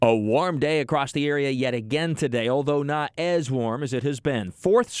A warm day across the area yet again today, although not as warm as it has been.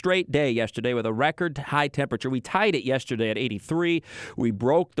 Fourth straight day yesterday with a record high temperature. We tied it yesterday at 83. We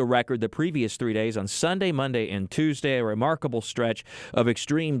broke the record the previous 3 days on Sunday, Monday, and Tuesday. A remarkable stretch of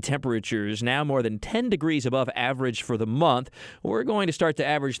extreme temperatures, now more than 10 degrees above average for the month. We're going to start to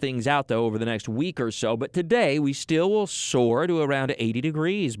average things out, though, over the next week or so. But today, we still will soar to around 80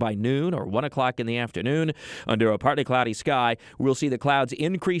 degrees by noon or 1 o'clock in the afternoon. Under a partly cloudy sky, we'll see the clouds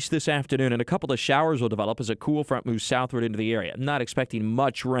increase this afternoon, and a couple of showers will develop as a cool front moves southward into the area. I'm not expecting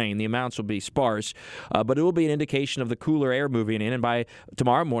much rain. The amounts will be sparse, but it will be an indication of the cooler air moving in, and by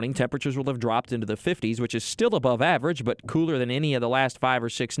tomorrow morning, temperatures will have dropped into the 50s, which is still above average, but cooler than any of the last 5 or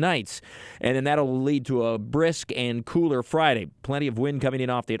 6 nights. And then that'll lead to a brisk and cooler Friday. Plenty of wind coming in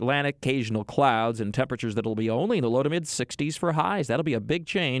off the Atlantic, occasional clouds, and temperatures that'll be only in the low to mid-60s for highs. That'll be a big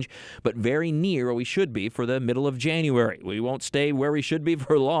change, but very near where we should be for the middle of January. We won't stay where we should be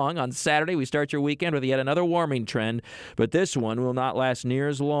for long. On Saturday, we start your weekend with yet another warming trend, but this one will not last near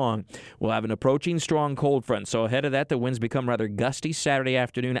as long. We'll have an approaching strong cold front, so ahead of that, the winds become rather gusty Saturday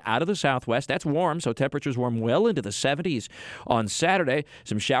afternoon out of the southwest. That's warm, so temperatures warm well into the 70s on Saturday.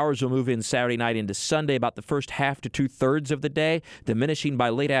 Some showers will move in Saturday night into Sunday, about the first half to 2/3 of the day, diminishing by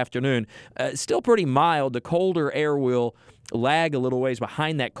late afternoon. Still pretty mild. The colder air will lag a little ways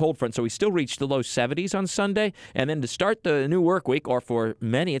behind that cold front, so we still reach the low 70s on Sunday. And then to start the new work week, or for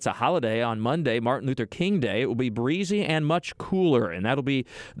many, it's a holiday on Monday, Martin Luther King Day, it will be breezy and much cooler, and that'll be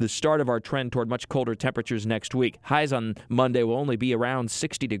the start of our trend toward much colder temperatures next week. Highs on Monday will only be around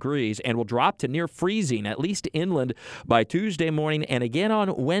 60 degrees and will drop to near freezing, at least inland, by Tuesday morning and again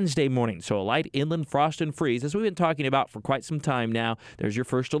on Wednesday morning. So a light inland frost and freeze, as we've been talking about for quite some time now. There's your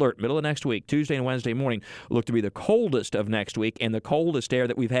first alert. Middle of next week, Tuesday and Wednesday morning, look to be the coldest of next week and the coldest air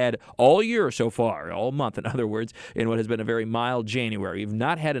that we've had all year so far, all month, in other words, in what has been a very mild January. We've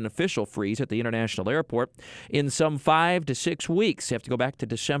not had an official freeze at the international airport in some 5 to 6 weeks. You have to go back to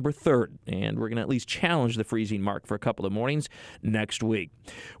December 3rd, and we're going to at least challenge the freezing mark for a couple of mornings next week.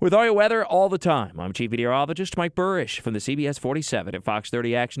 With all your weather all the time, I'm Chief Meteorologist Mike Burrish from the CBS 47 at Fox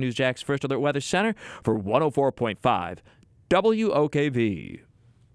 30 Action News Jack's First Alert Weather Center for 104.5 WOKV.